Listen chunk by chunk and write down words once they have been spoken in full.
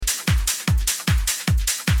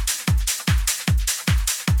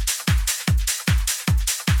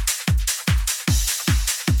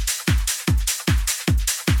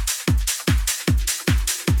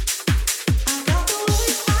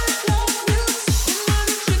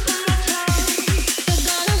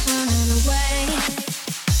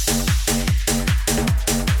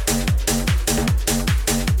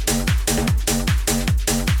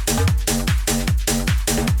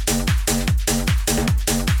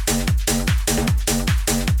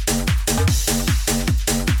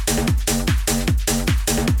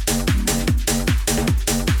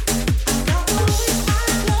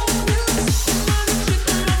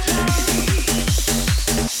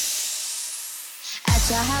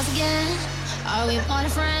your house again? Are we more than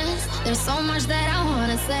friends? There's so much that I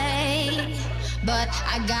wanna say, but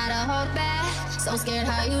I gotta hold back. So scared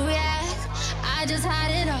how you react. I just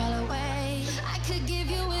hide it all away. I could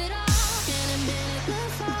give you it all. Any minute the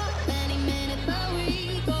fall, any minute the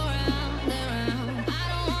we go round and round. I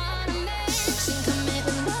don't wanna mention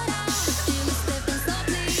commitment, but I feel me slipping, so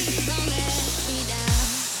please don't let me down,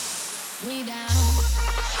 me down.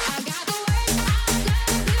 I got the words I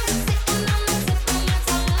love you sitting on the tip of my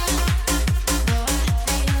tongue. Oh, I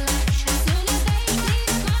feel like as soon as they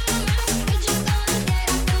leave my mouth, you're just gonna get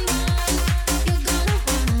up and run. You're gonna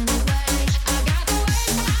run away. I got the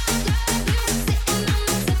words I love you sitting on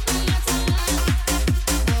the tip of my tongue.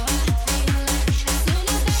 Oh, I feel like as soon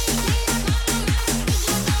as they leave my mouth, you're just gonna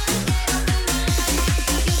get up and run. You're gonna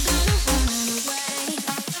run away.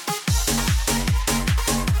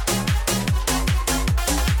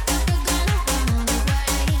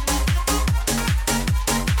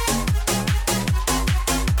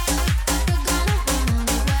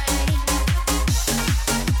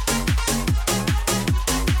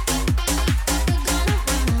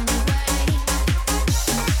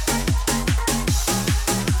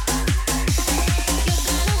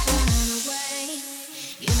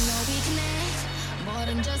 You're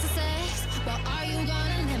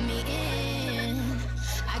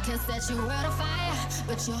gonna set your world on fire,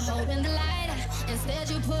 but you're holding the lighter. Instead,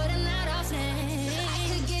 you're putting out our flame. I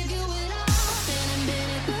could give you it all. Any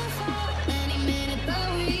minute the fall, any minute the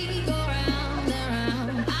we go round and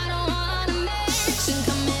round. I don't wanna mention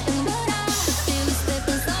committing, but I feel me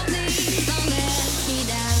slipping, so please don't let me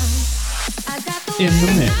down. I got the In the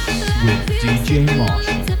words mix I love with you DJ sitting on the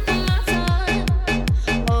Marshy. tip of my tongue.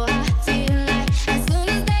 Oh, I feel like as soon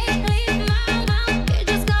as they leave my mouth, you're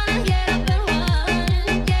just gonna get up and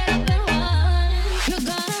run, get up and run. You're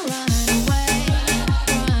gonna run away,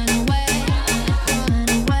 run away, run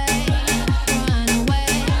away, run away,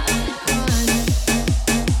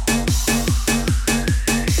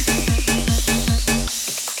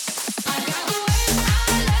 I got the words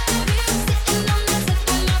I love you sitting on the tip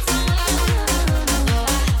of my tongue. Oh,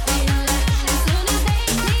 I feel like as soon as they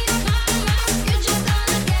leave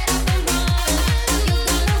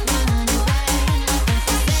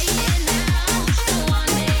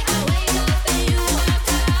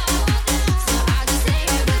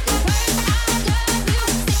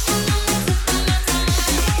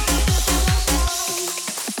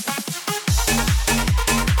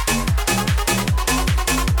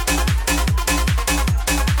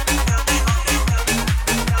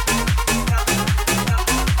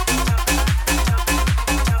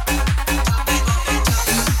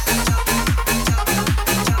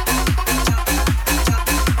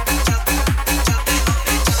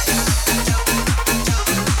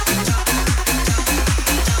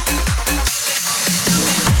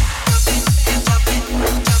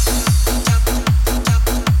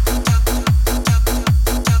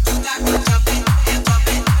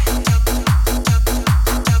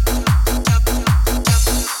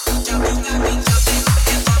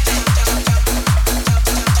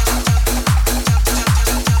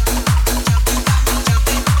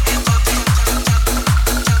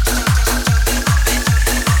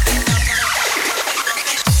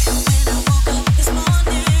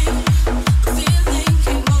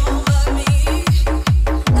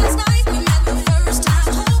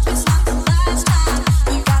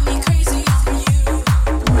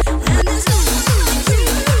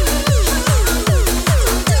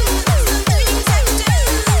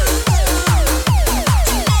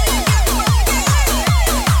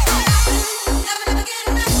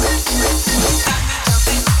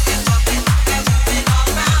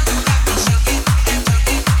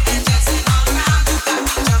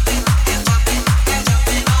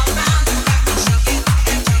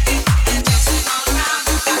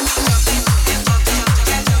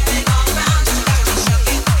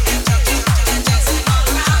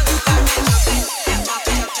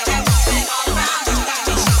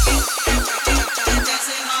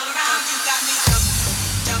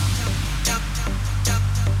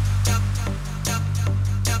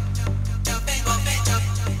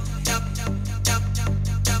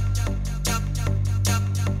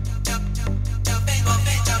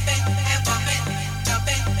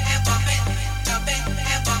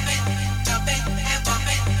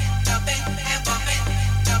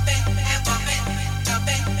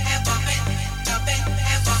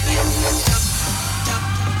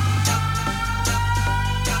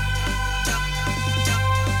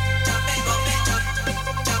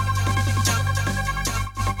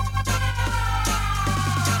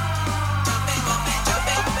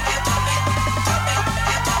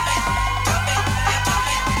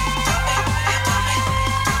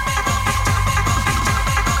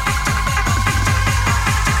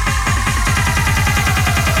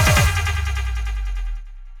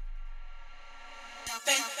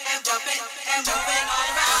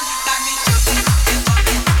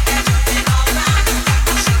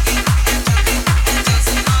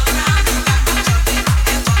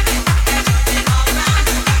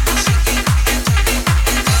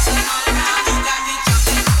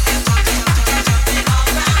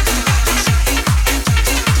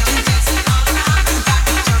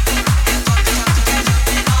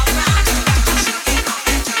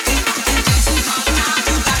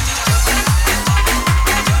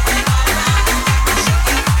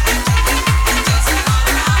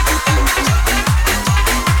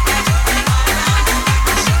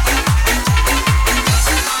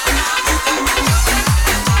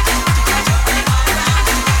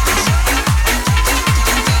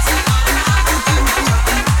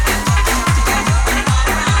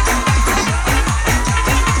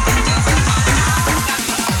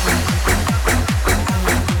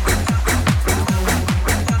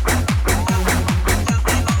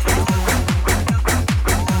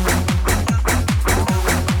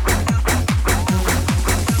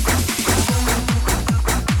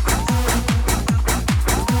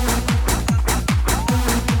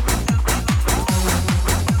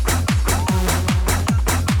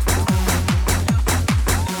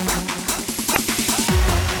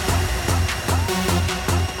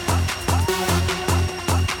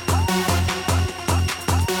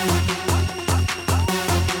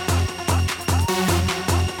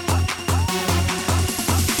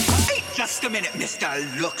Just a minute, mister,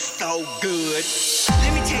 looks so good.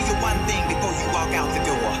 Let me tell you one thing before you walk out the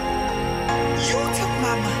door. You took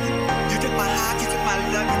my money, you took my heart, you took my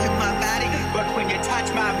love, you took my body. But when you touch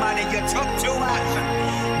my money, you took too much.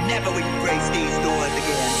 Never will you grace these doors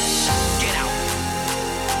again. Get out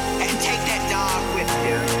and take that dog with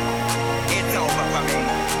you. It's over for me.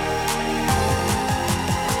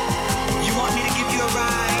 You want me to give you a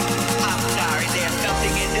ride? I'm sorry, there's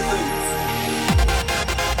something in the boots.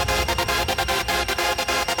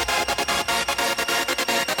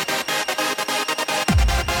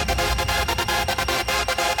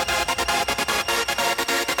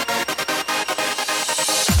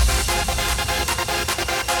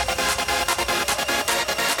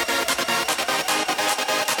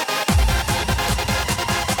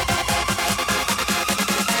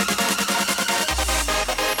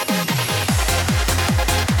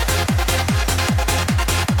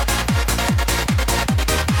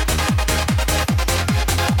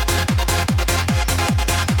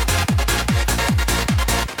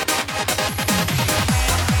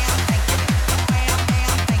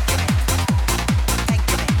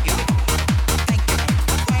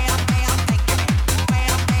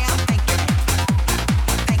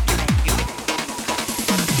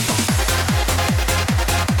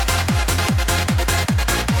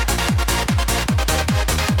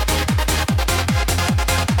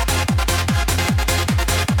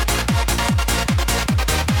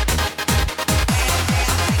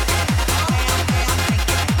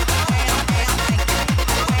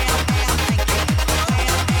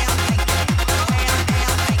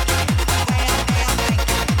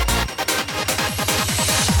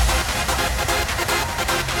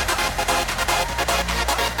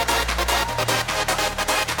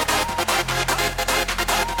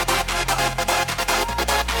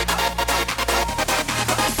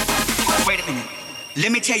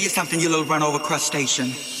 Let me tell you something, you little run over crustacean.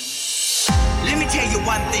 Let me tell you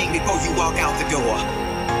one thing before you walk out the door.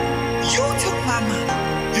 You took my money,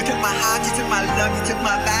 you took my heart, you took my love, you took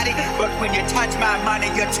my body. But when you touch my money,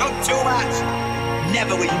 you took too much.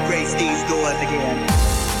 Never will you grace these doors again.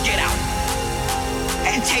 Get out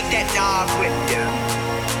and take that dog with you.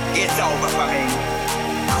 It's over for me.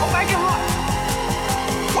 Oh my God.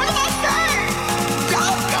 What am I saying?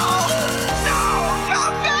 Don't go. No,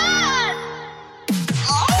 don't go.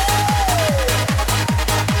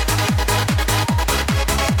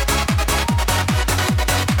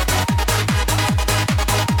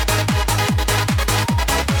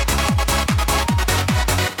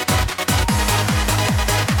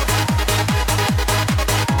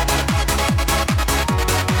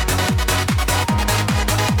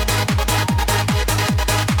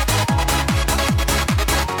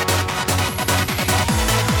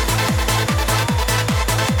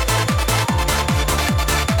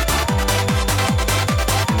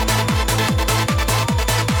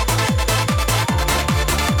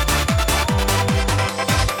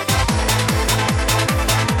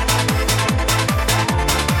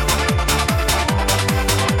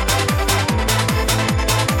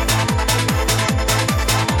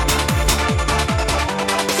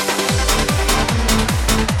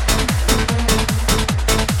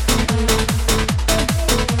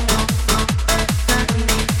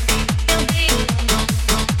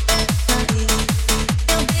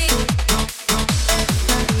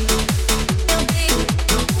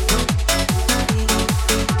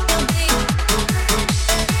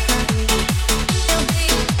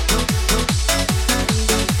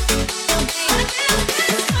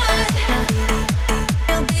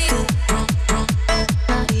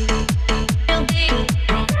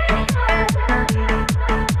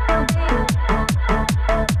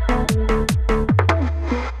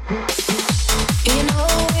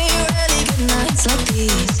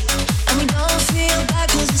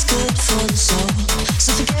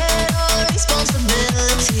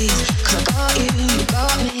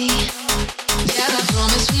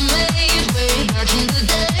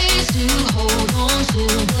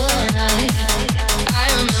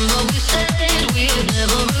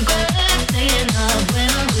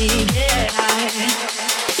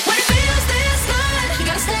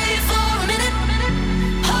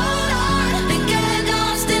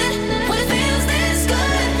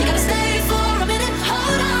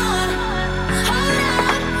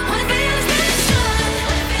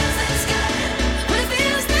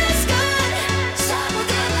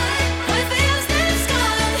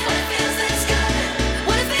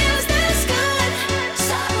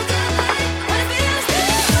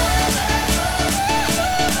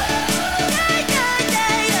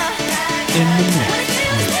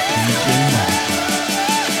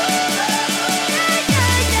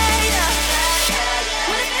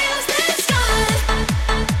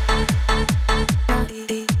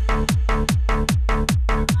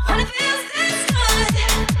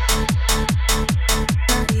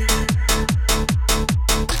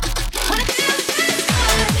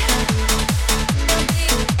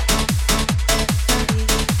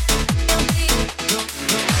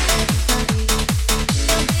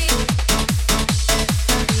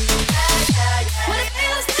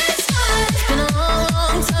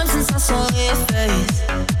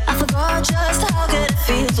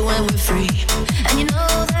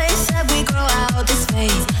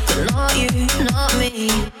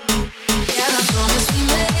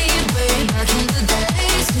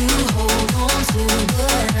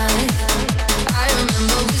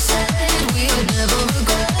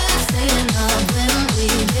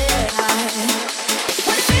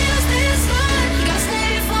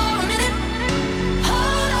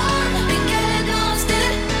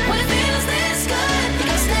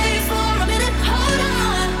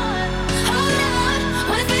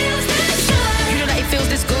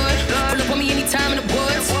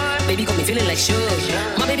 Sure.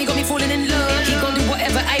 My baby got me falling in love. He gon' do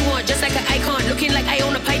whatever I want, just like an icon. Looking like I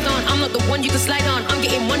own a python. I'm not the one you can slide on. I'm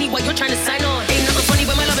getting money while you're trying to sign on. Ain't nothing funny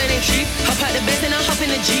but my love ain't cheap. Hop out the bed and I hop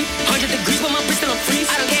in the Jeep. 100 degrees but my wrist on freeze.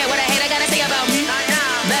 I don't care what I hate, I gotta say about me.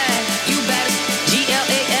 Bad, you bad.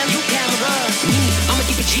 GLAM, you camera. Me, I'ma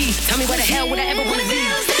keep it G. Tell me where the hell would I ever wanna be?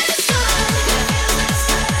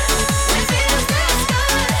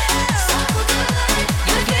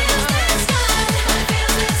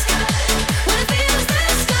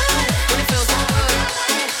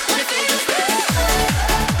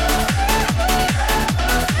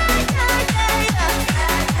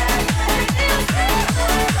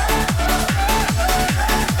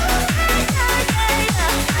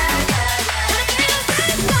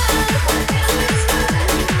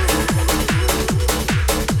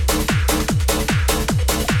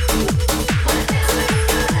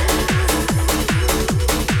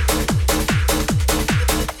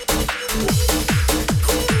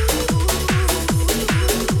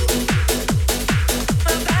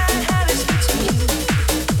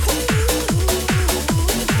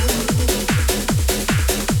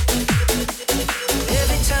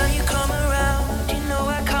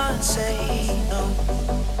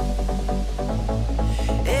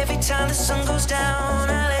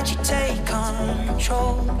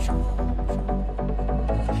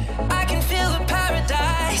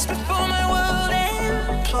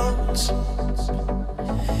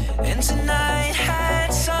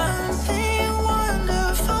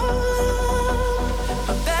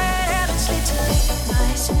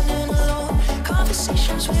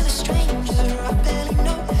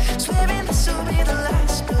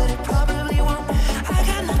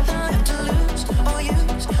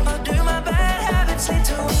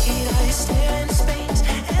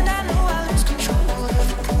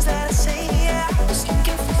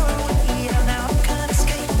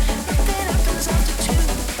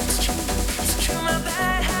 True, my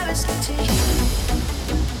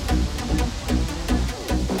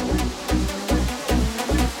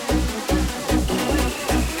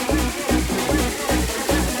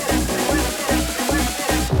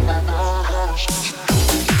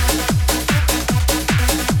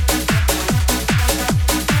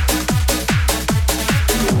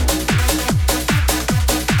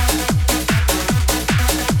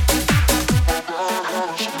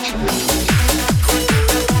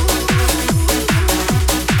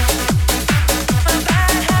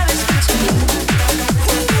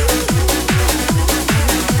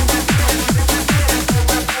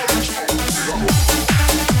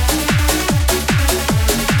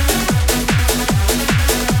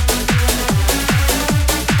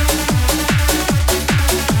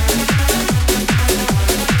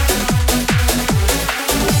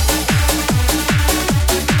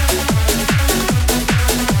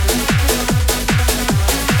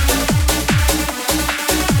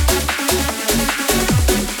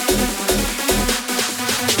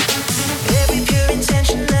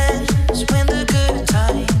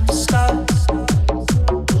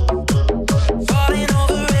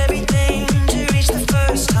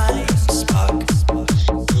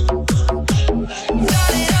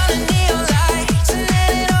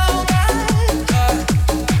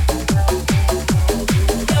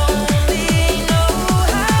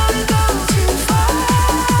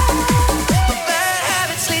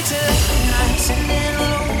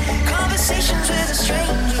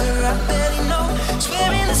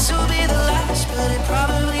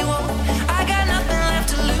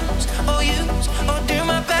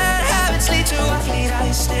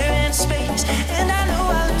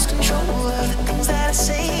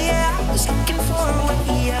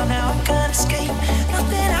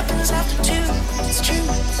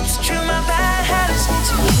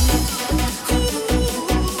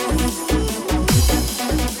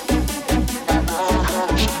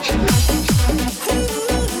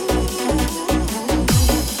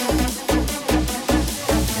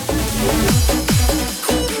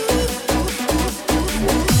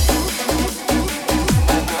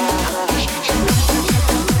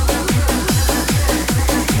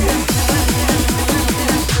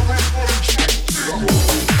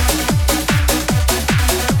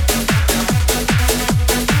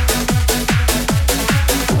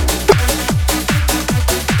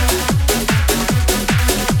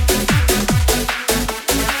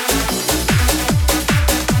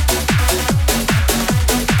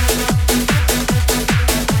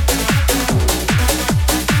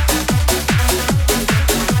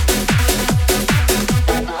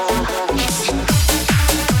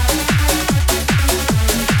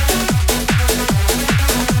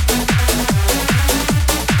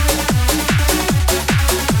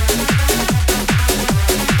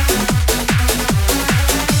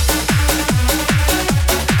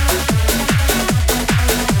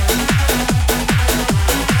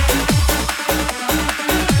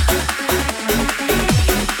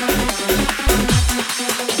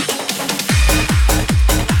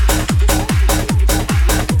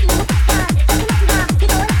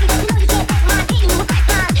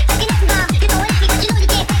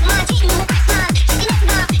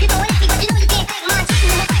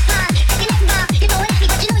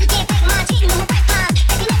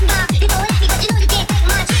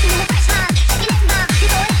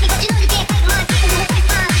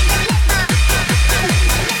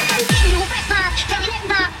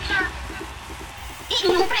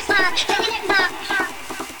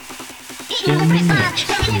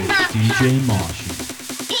DJ Marshy.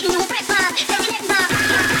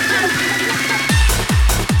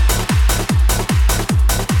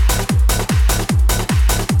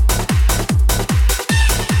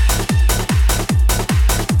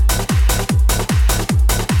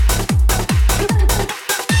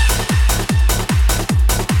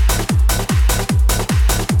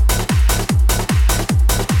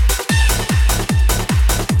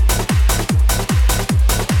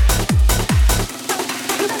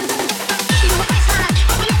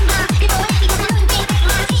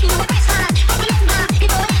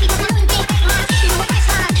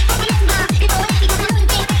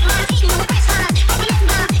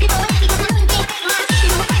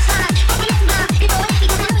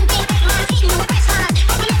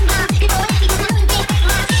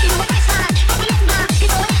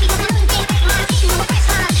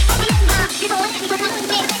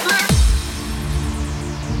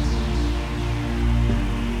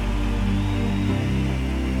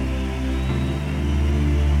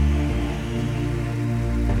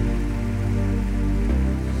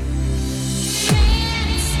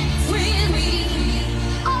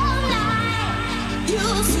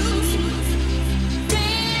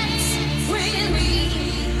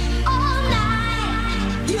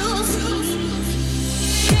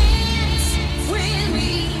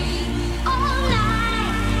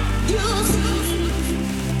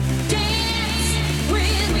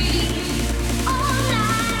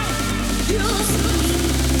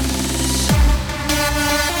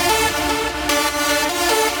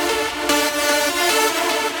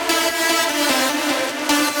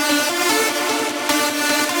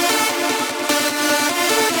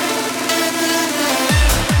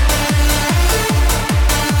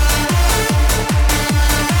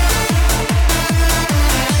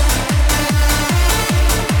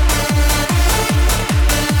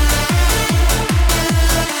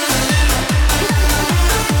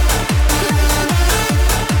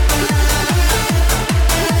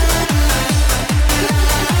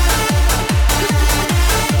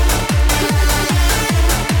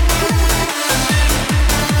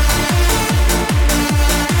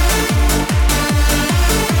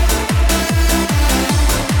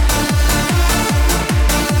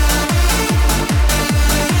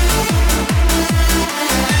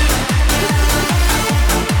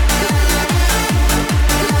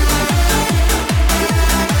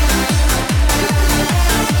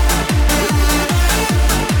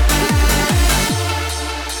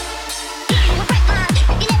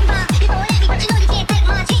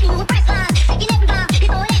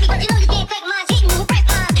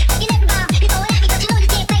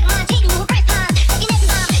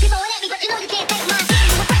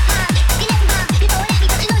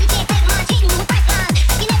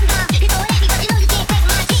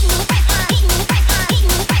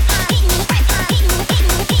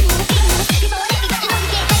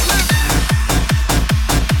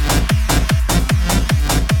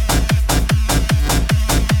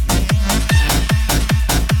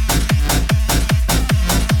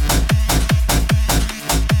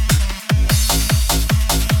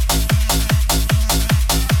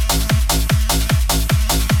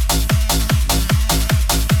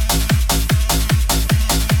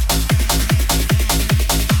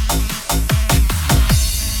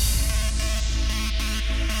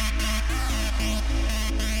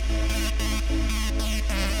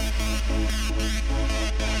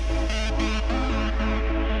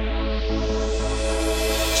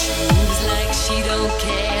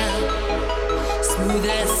 Smooth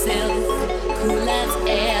as silk, cool as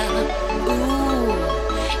air. Ooh,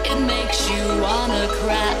 it makes you wanna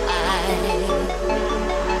cry.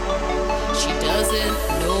 She doesn't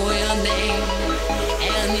know your name,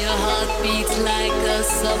 and your heart beats like a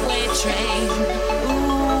subway train.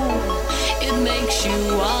 Ooh, it makes you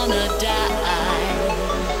wanna die.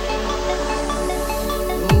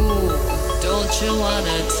 Ooh, don't you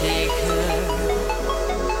wanna take her?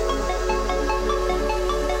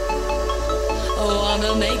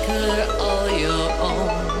 Wanna make her all your own.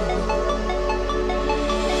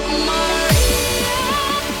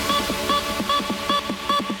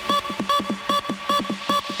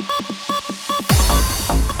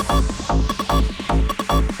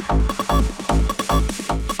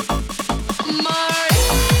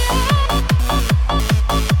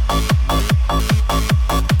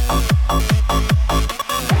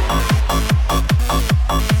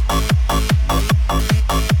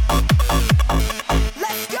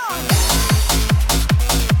 Let's go!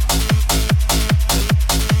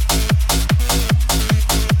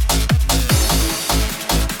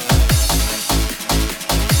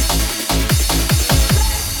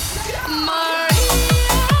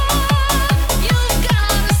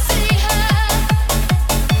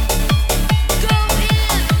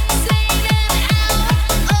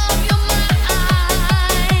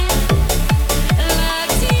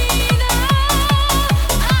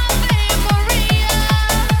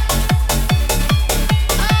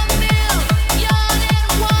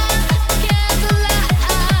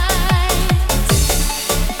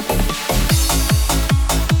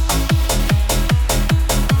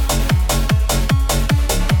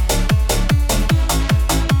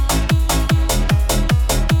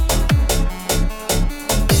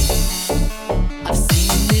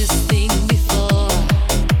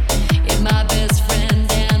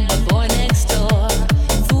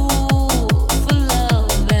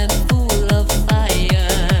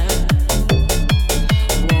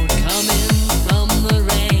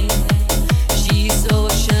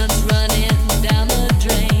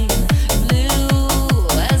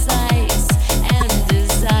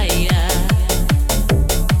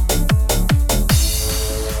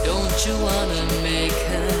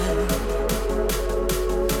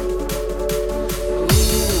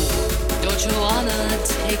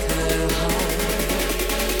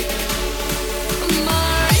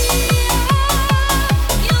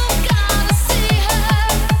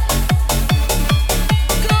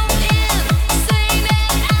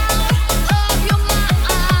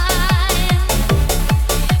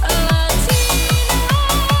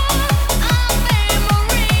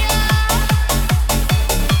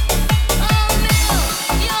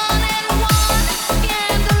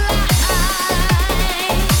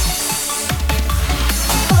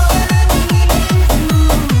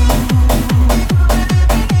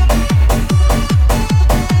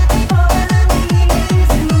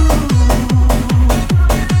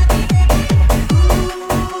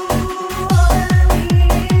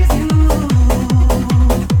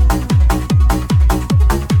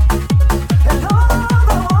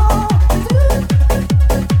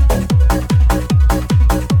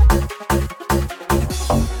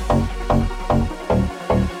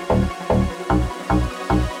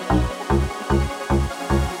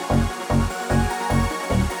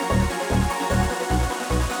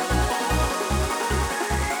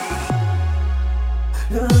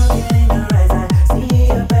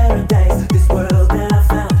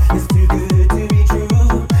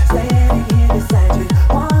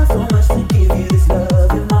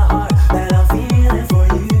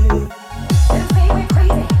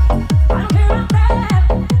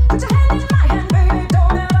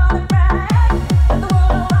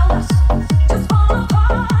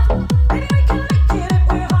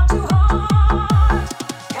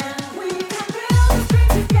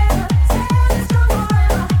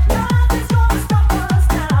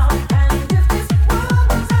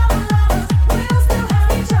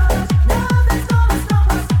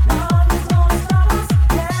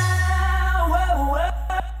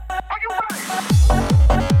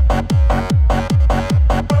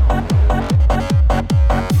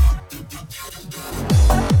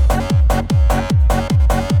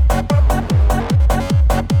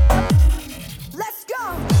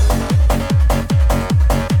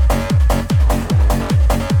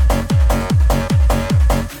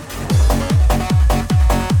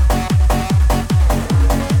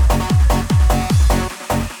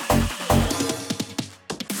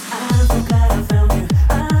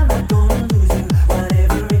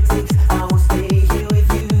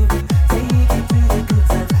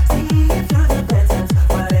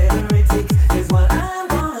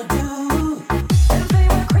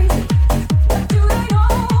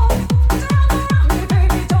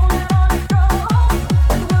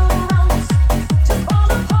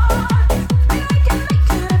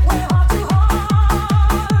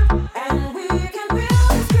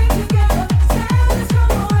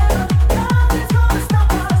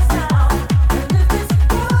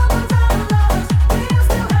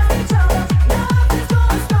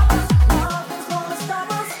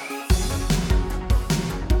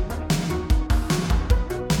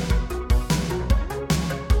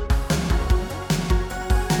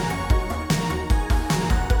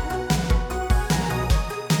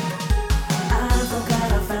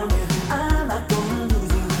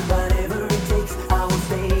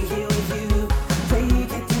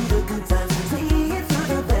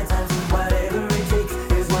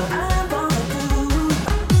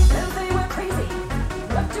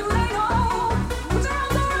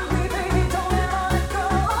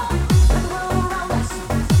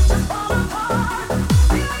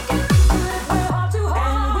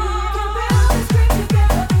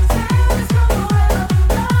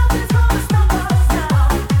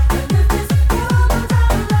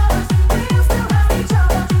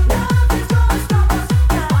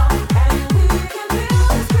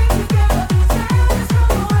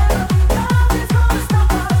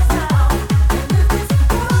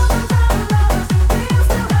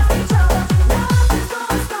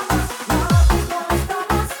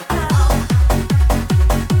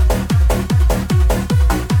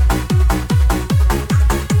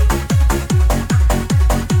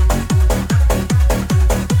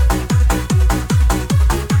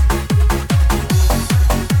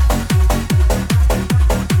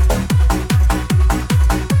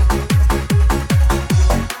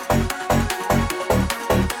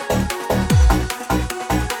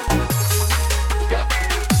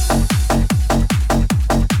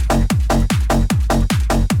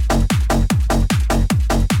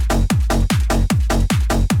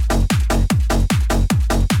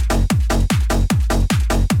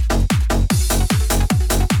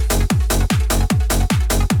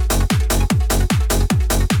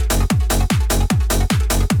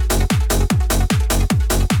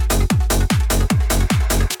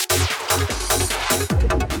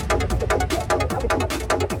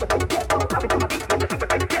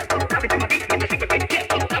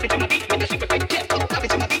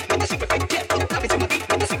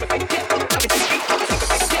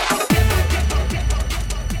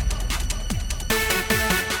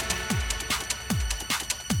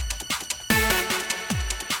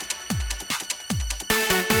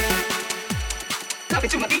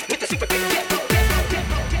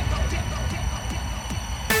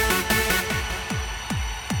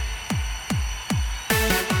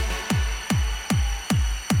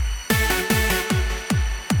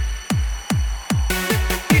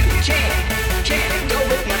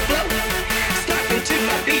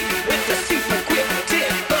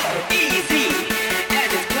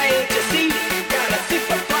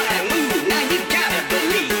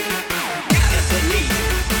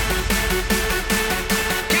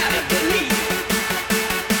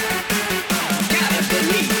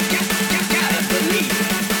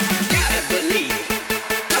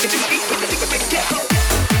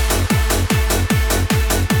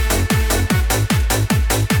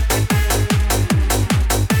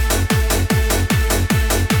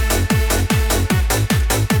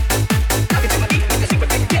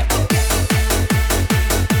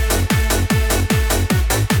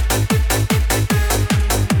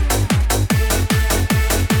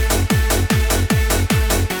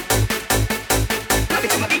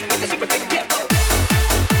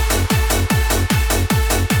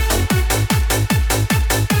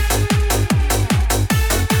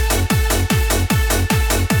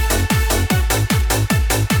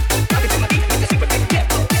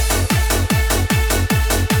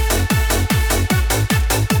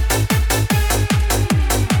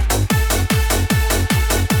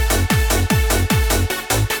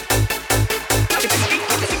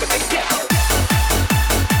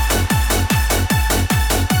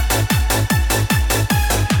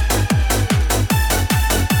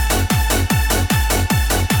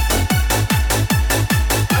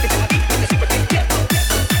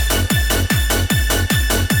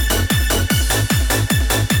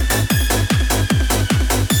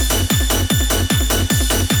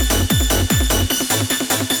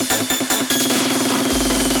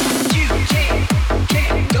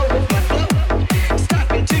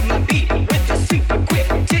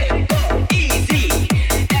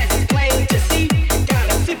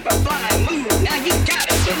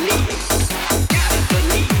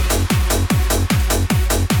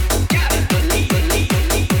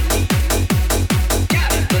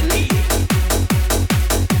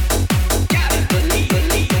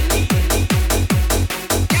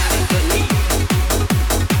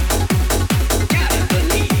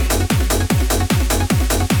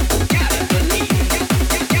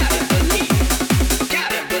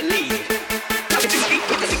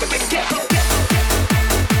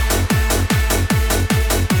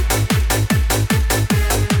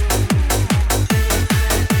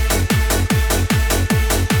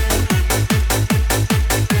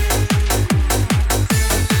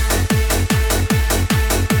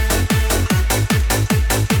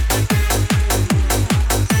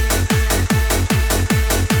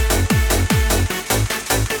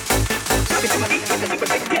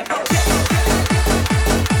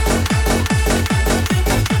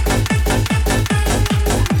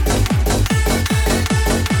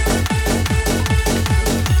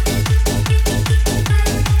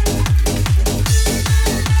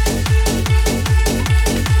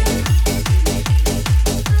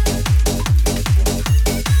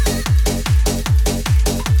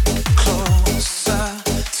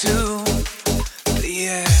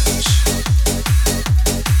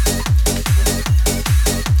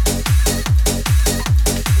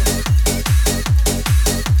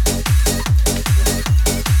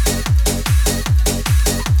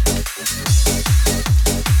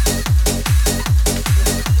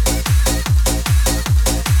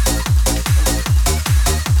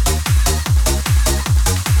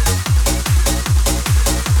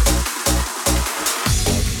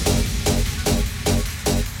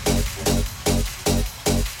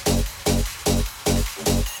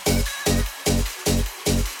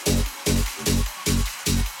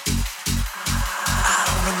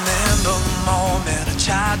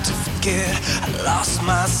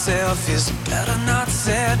 myself is better not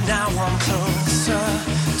said. Now I'm closer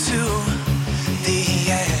to the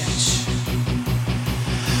edge.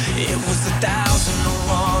 It was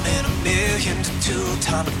 1,001 and 1,000,002.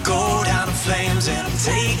 Time to go down in flames, and I'm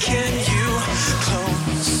taking you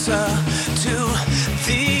closer to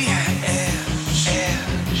the edge.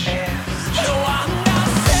 No, I'm not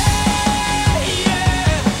saying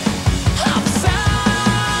I'm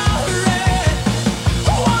sorry.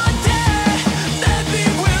 One day, maybe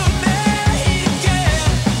we'll make it.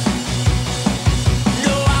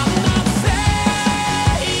 No, I'm not saying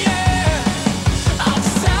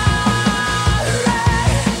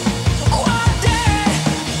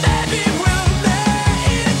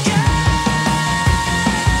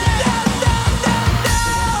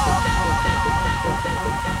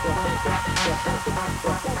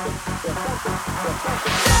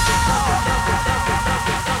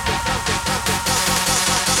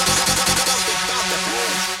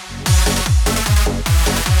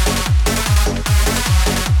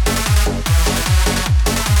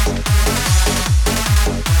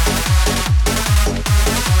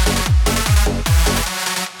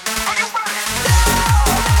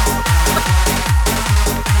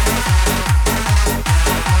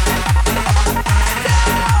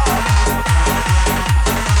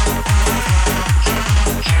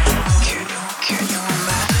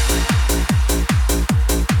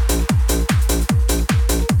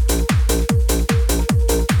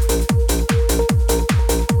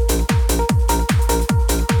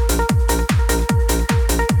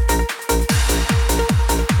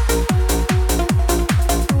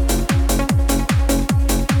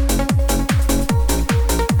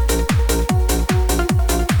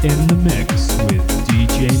In the mix with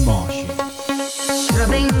DJ Marshy. I've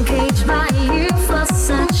been caged by you for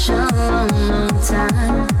such a long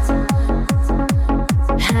time.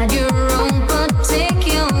 Had your own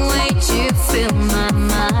particular way to fill my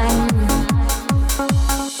mind.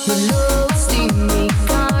 But love steamed me,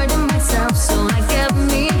 guarding myself, so I kept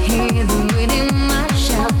me hidden within my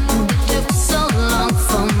shell. And it took so long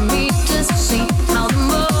for me to see how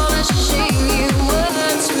more ashamed you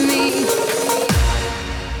were to me.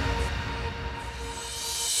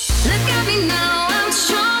 Look at me now, I'm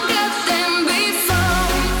stronger than before.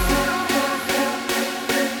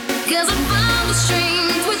 'Cause I found the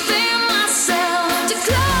strength within myself to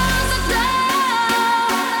close the door.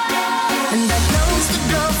 And I closed the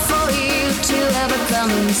door for you to ever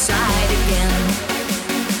come inside again.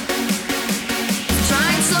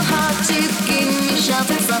 Trying so hard to give me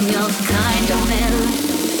shelter from your kind of men.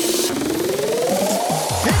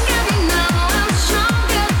 Look at me now, I'm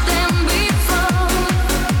stronger than before.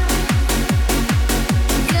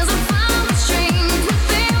 'Cause I found the strength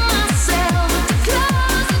within myself to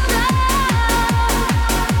close the door.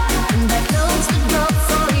 And I closed the door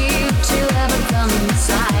for you to ever come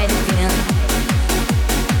inside again.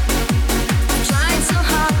 Trying so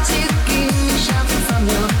hard to give me shelter from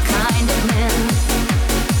your kind of men.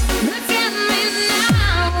 Look at me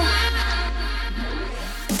now.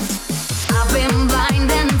 I've been blind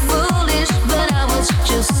and foolish, but I was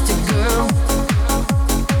just a girl.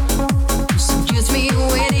 You seduced me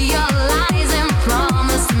with your lies and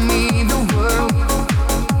promised me the world.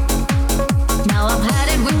 Now I've had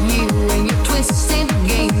it with you and your twisted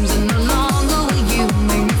games, and no longer will you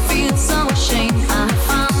make me feel so ashamed. I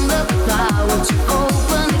found the power to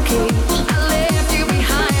open the cage. I left you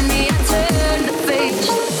behind me, I turned the page.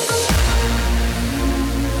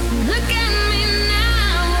 Look at me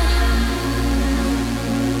now.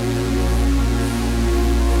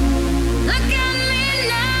 Look at me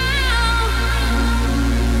now.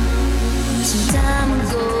 Some time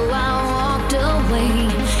ago I walked away.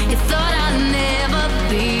 You thought I'd never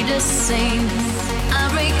be the same. I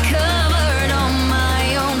recovered on my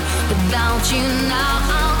own. Without you now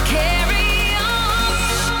I'll carry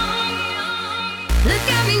on. Look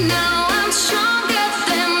at me now, I'm stronger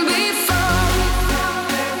than before.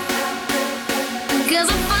 'Cause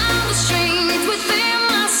I found the strength within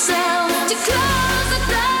myself to close the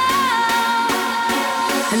door.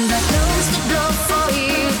 And I closed the door for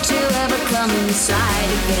you to ever come inside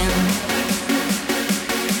again.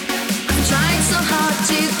 I'm trying so hard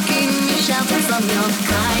to give me shelter from your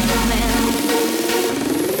kind of men.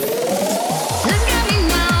 Look at me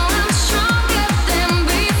now, I'm stronger than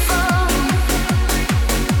before.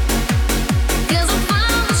 'Cause I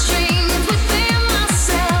found the strength within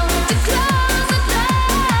myself to close the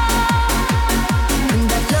door. And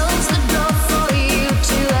I closed the door for you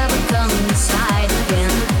to ever come inside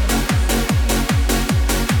again.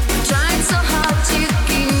 Trying so hard to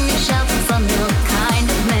give me shelter from your kind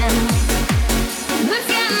of men. Look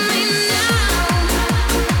at me now.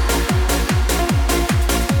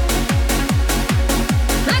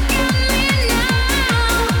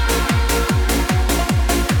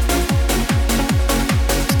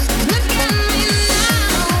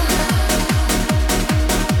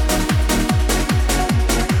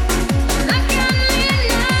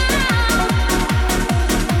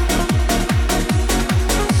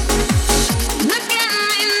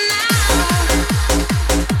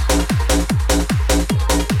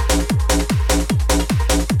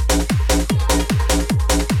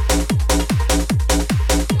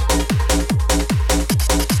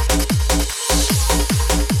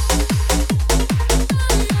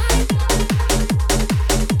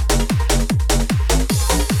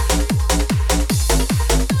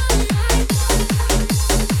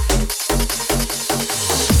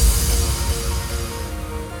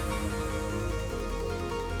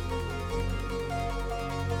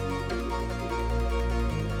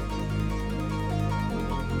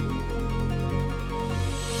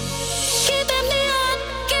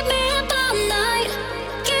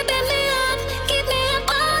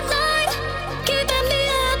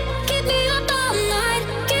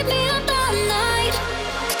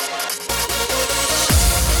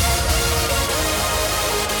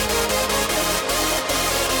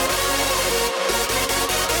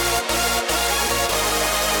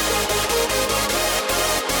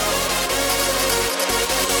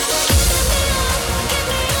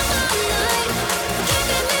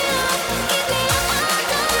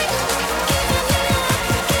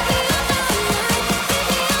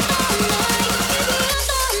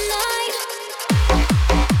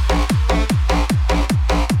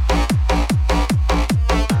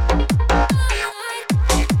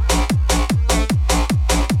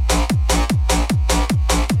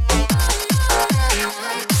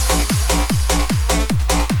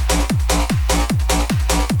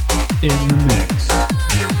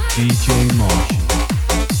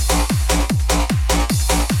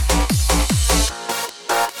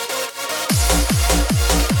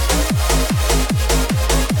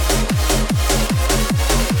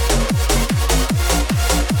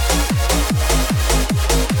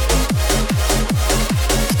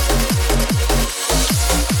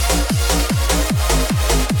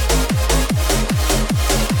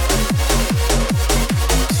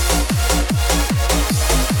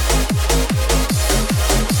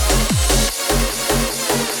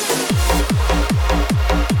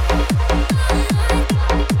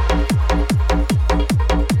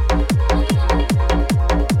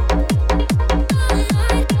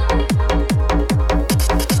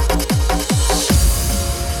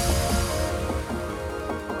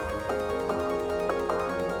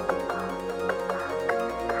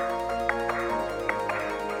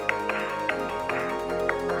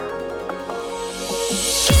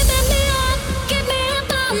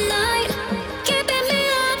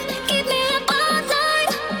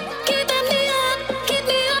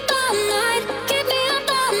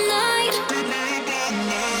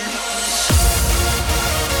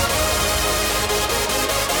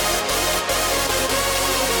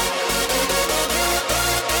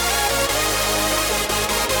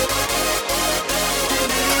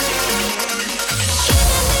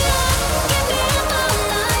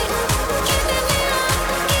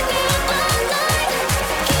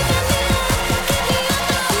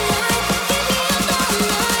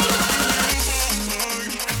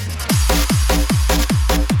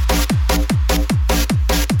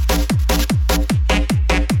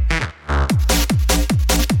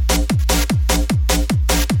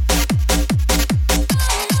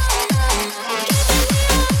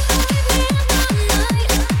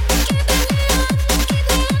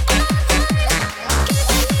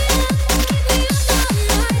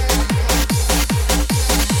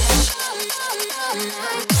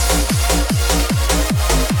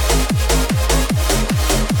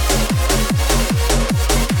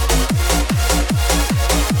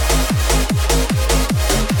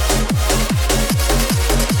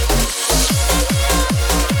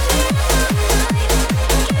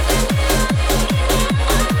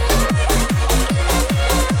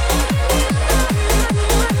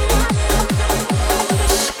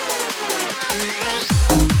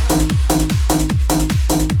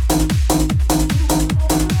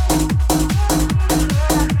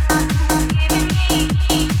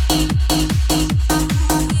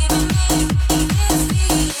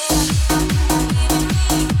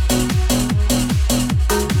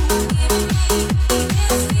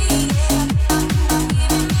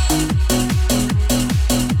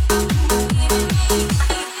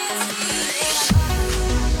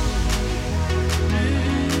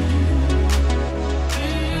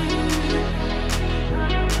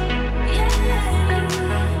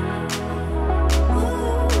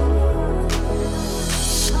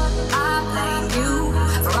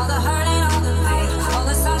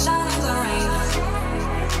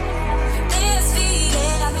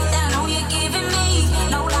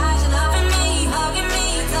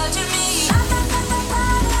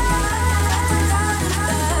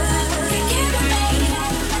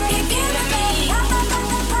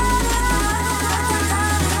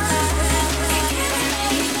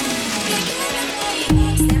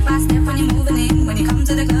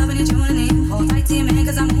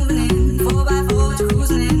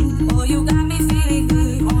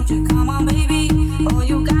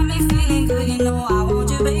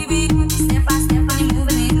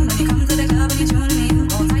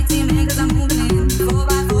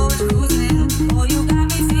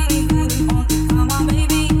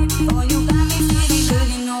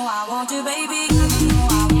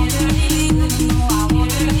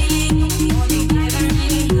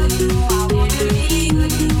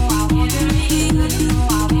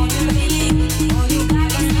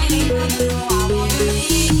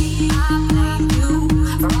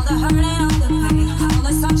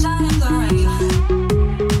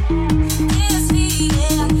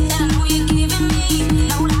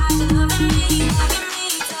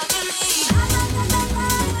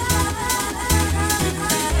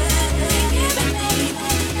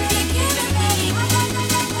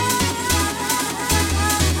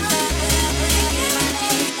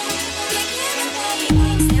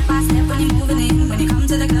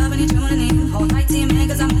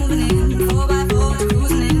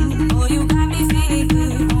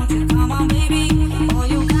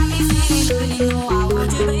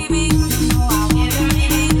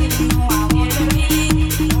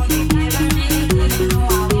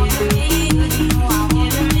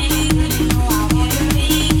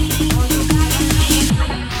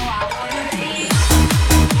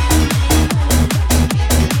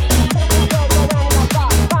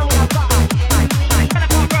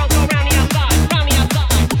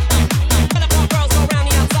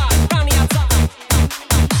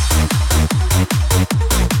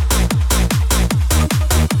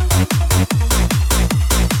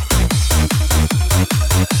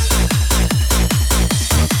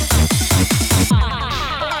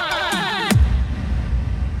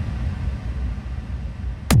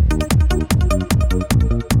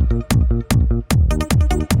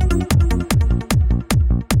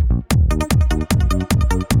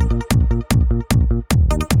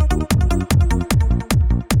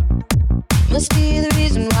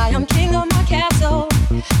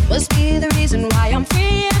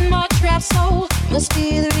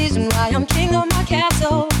 reason why I'm king of my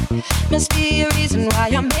castle. Must be a reason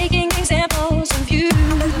why I'm making examples of you.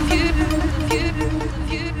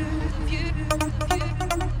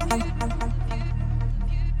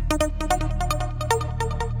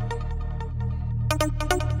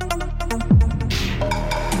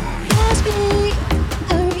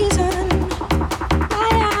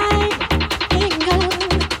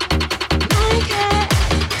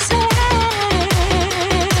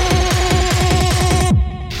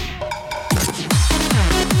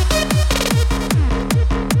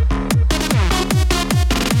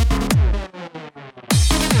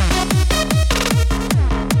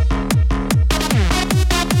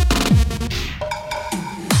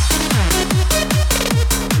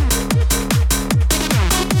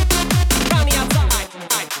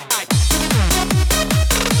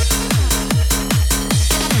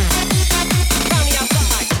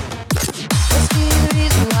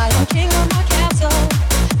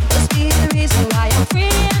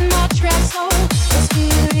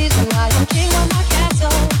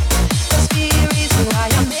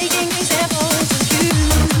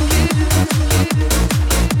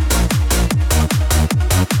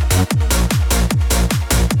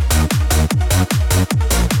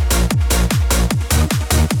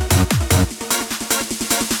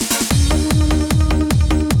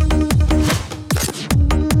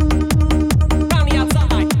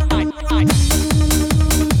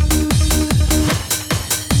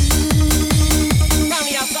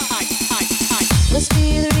 Must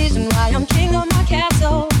be a reason why I'm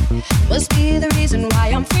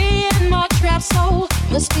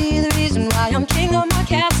king of my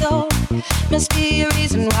castle.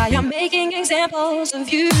 Of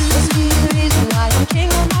you, must be the reason why I'm king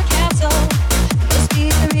of my castle. Must be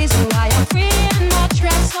the reason why I'm free in my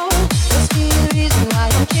trap soul. Must be the reason why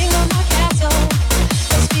I'm king of my castle.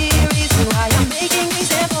 Must be the reason why I'm making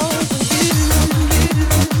examples of you.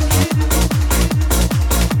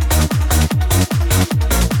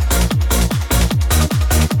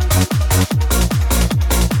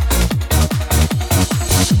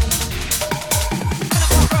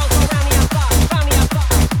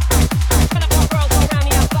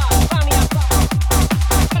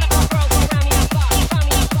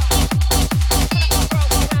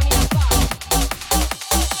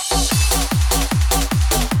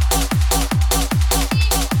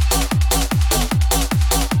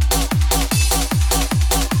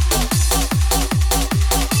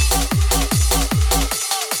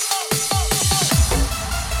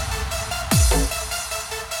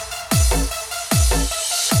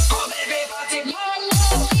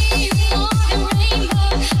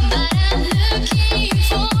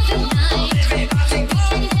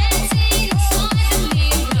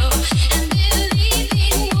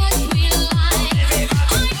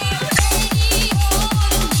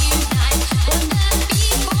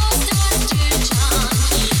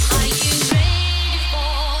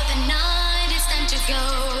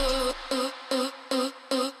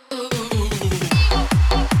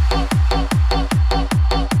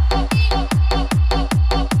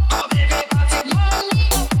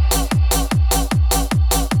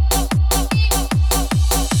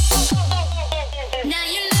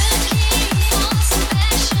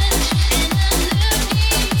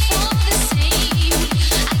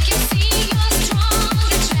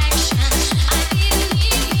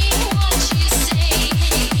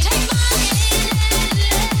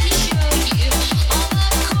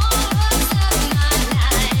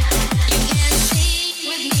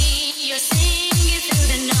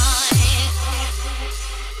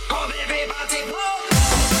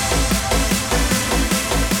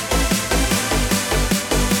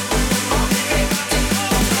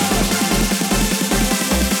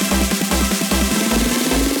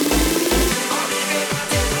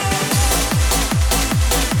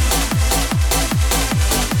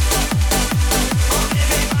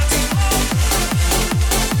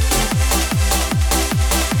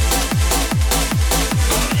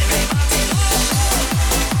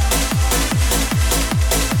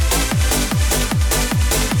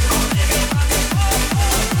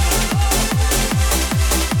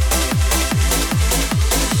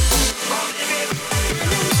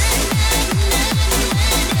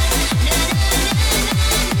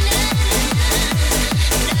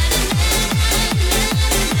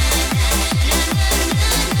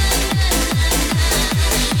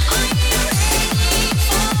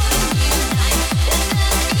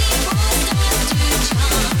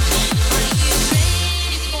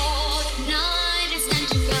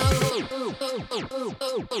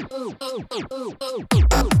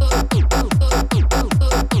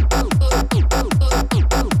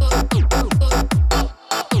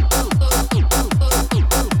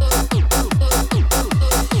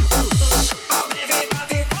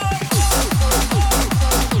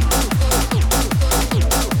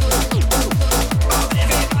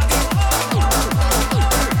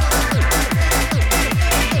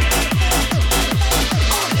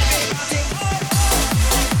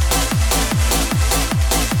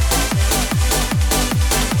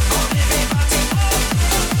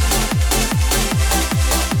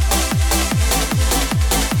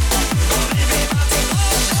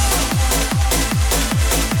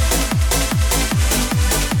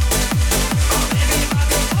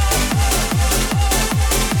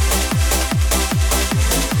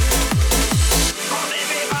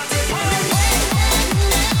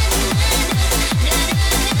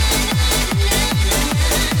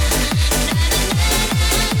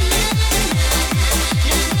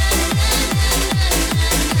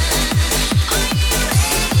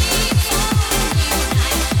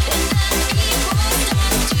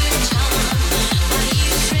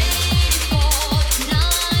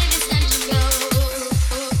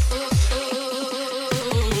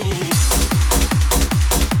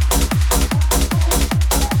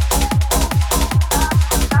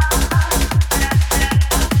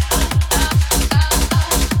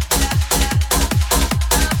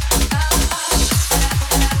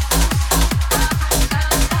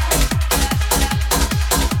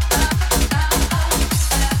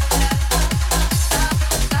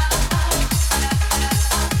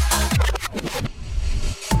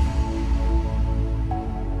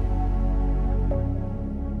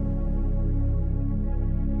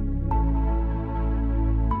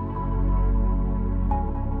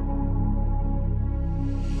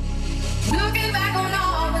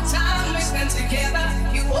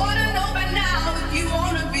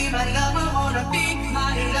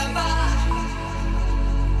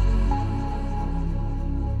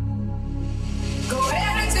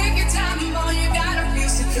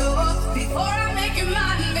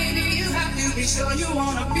 sure you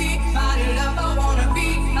wanna be my lover, wanna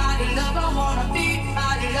be my lover, wanna be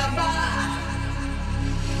my lover.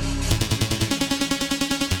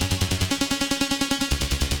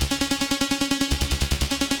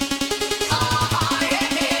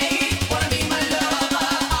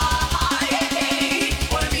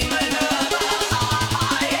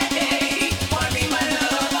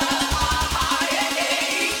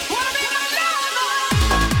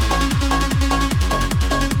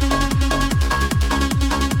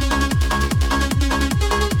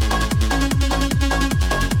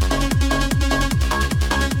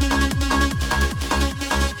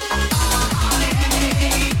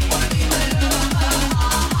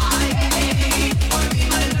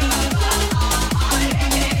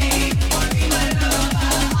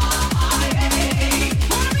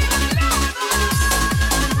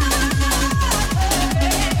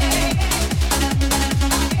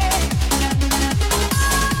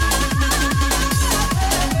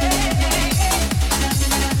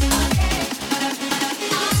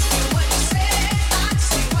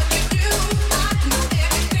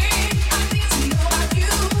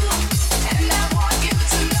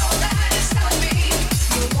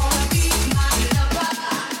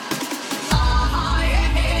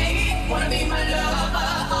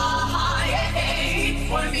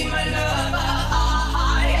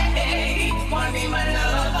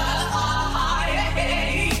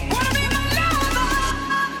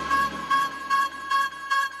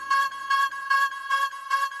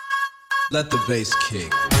 Let the bass kick.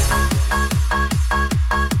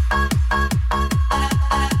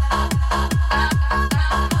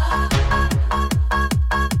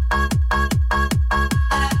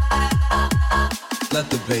 Let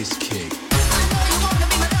the bass kick.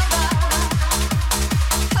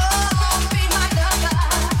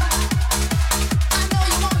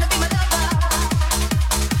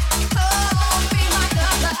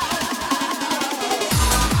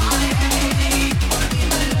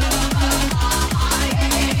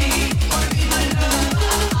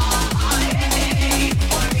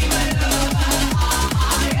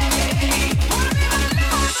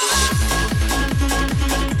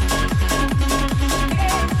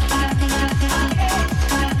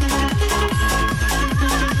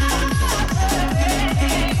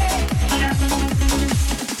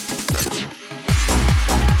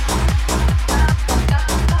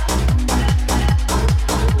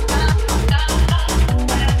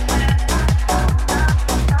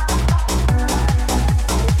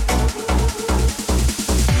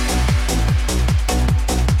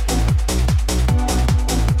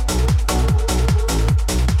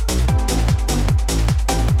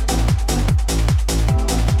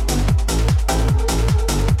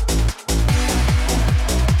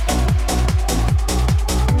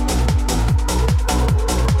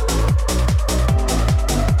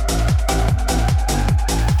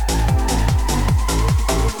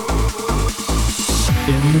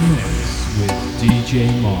 In the mix with DJ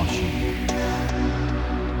Marshy.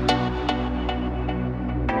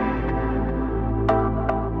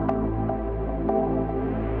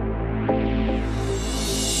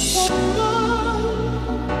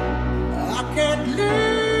 I can't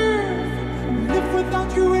live without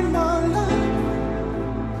you in my